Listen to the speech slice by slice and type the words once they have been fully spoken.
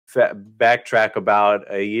backtrack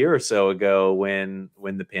about a year or so ago when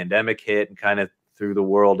the pandemic hit and kind of threw the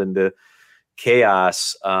world into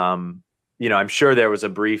chaos. You know, I'm sure there was a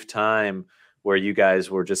brief time where you guys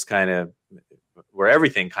were just where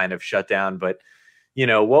everything kind of shut down. But, you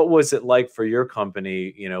know, what was it like for your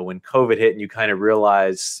company, you know, when COVID hit and you kind of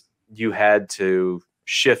realized you had to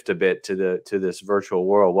shift a bit to this virtual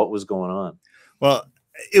world? What was going on? Well,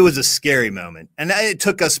 it was a scary moment. And it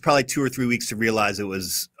took us probably 2 or 3 weeks to realize it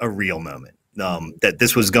was a real moment. That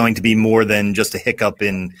this was going to be more than just a hiccup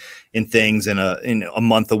in things in a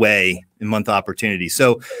month opportunity.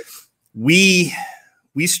 So we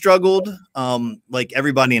struggled, like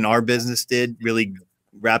everybody in our business did, really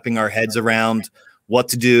wrapping our heads around what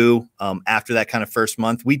to do after that kind of first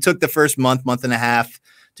month. We took the first month and a half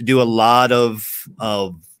to do a lot of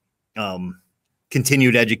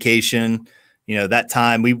continued education. You know, that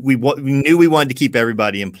time we knew we wanted to keep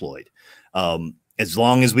everybody employed as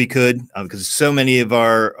long as we could, because so many of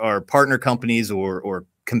our partner companies or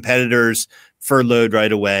competitors furloughed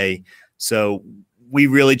right away. So we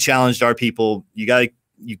really challenged our people. You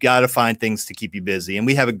got to find things to keep you busy. And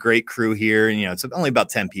we have a great crew here. And, you know, it's only about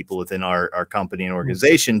 10 people within our company and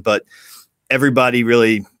organization, but everybody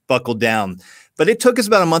really buckled down. But it took us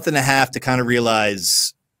about a month and a half to kind of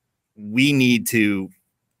realize we need to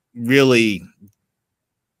really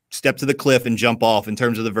step to the cliff and jump off in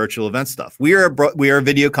terms of the virtual event stuff. We are a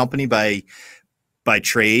video company by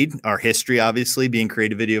trade, our history, obviously being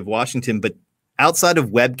Creative Video of Washington, but outside of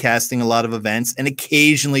webcasting a lot of events and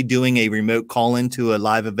occasionally doing a remote call into a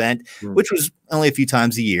live event, which was only a few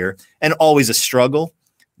times a year and always a struggle.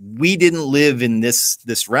 We didn't live in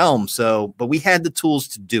this realm. So, but we had the tools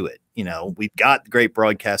to do it. You know, we've got great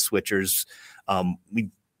broadcast switchers.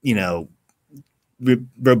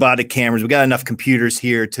 Robotic cameras. We got enough computers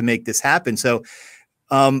here to make this happen. So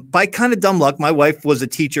by kind of dumb luck, my wife was a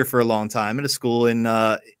teacher for a long time at a school in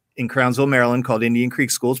Crownsville, Maryland called Indian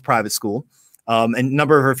Creek School. It's a private school. And a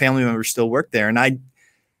number of her family members still work there. And I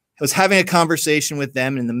was having a conversation with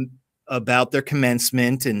them about their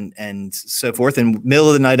commencement and so forth. And middle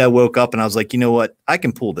of the night, I woke up and I was like, you know what? I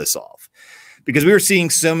can pull this off, because we were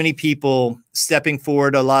seeing so many people stepping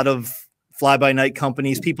forward, a lot of fly-by-night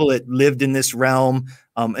companies, people that lived in this realm,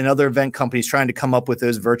 and other event companies trying to come up with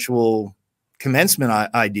those virtual commencement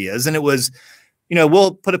ideas. And it was, you know,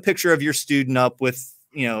 we'll put a picture of your student up with,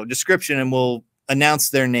 you know, description, and we'll announce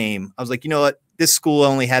their name. I was like, you know what? This school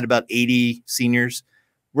only had about 80 seniors.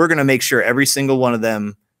 We're going to make sure every single one of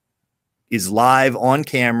them is live on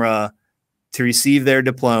camera to receive their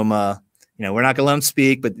diploma. You know, we're not going to let them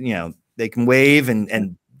speak, but, you know, they can wave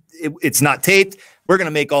and it's not taped. We're going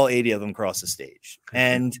to make all 80 of them cross the stage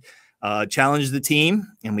and challenge the team.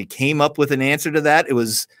 And we came up with an answer to that. It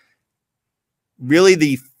was really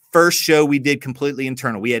the first show we did completely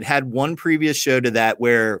internal. We had one previous show to that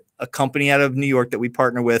where a company out of New York that we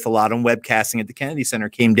partner with a lot on webcasting at the Kennedy Center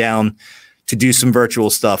came down to do some virtual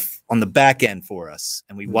stuff on the back end for us.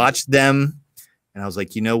 And we watched them and I was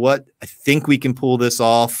like, you know what? I think we can pull this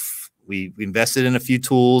off. We invested in a few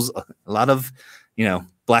tools, a lot of, you know,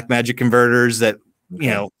 black magic converters that, you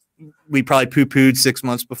know, we probably poo-pooed 6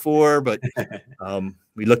 months before, but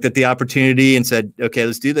we looked at the opportunity and said, okay,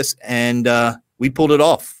 let's do this. And we pulled it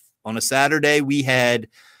off. On a Saturday, we had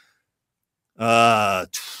we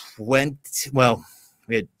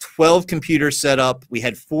had 12 computers set up. We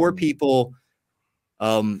had 4 people,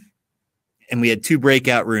 and we had 2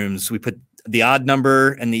 breakout rooms. We put the odd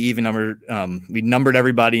number and the even number. We numbered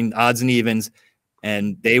everybody, odds and evens,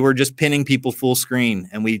 and they were just pinning people full screen.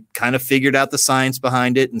 And we kind of figured out the science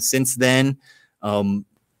behind it. And since then,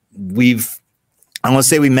 I want to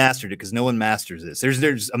say we mastered it, because no one masters this.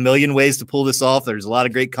 There's a million ways to pull this off. There's a lot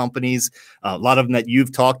of great companies, a lot of them that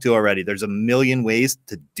you've talked to already. There's a million ways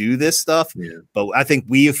to do this stuff. Yeah. But I think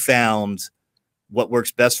we have found what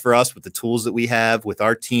works best for us with the tools that we have with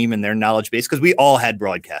our team and their knowledge base, because we all had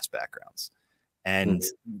broadcast backgrounds. And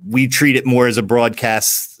we treat it more as a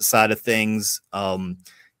broadcast side of things,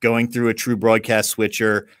 going through a true broadcast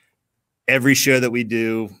switcher. Every show that we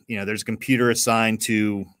do, you know, there's a computer assigned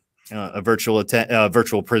to a virtual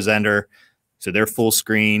presenter, so they're full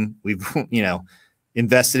screen. We've, you know,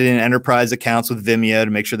 invested in enterprise accounts with Vimeo to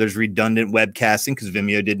make sure there's redundant webcasting, because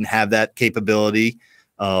Vimeo didn't have that capability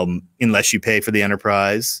unless you pay for the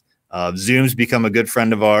enterprise. Zoom's become a good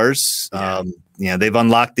friend of ours. Yeah. You know, they've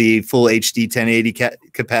unlocked the full HD 1080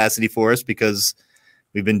 capacity for us because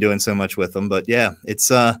we've been doing so much with them. But yeah, it's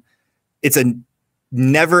a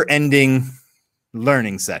never-ending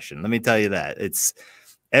learning session. Let me tell you that. It's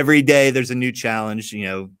every day there's a new challenge. You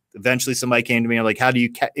know, eventually somebody came to me and like, how do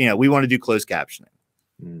you, you know, we want to do closed captioning.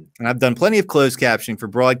 And I've done plenty of closed captioning for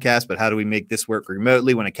broadcast, but how do we make this work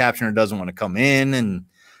remotely when a captioner doesn't want to come in? And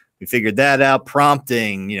we figured that out.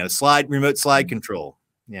 Prompting, you know, remote slide control.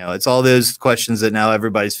 You know, it's all those questions that now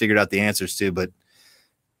everybody's figured out the answers to, but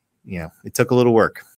you know, it took a little work.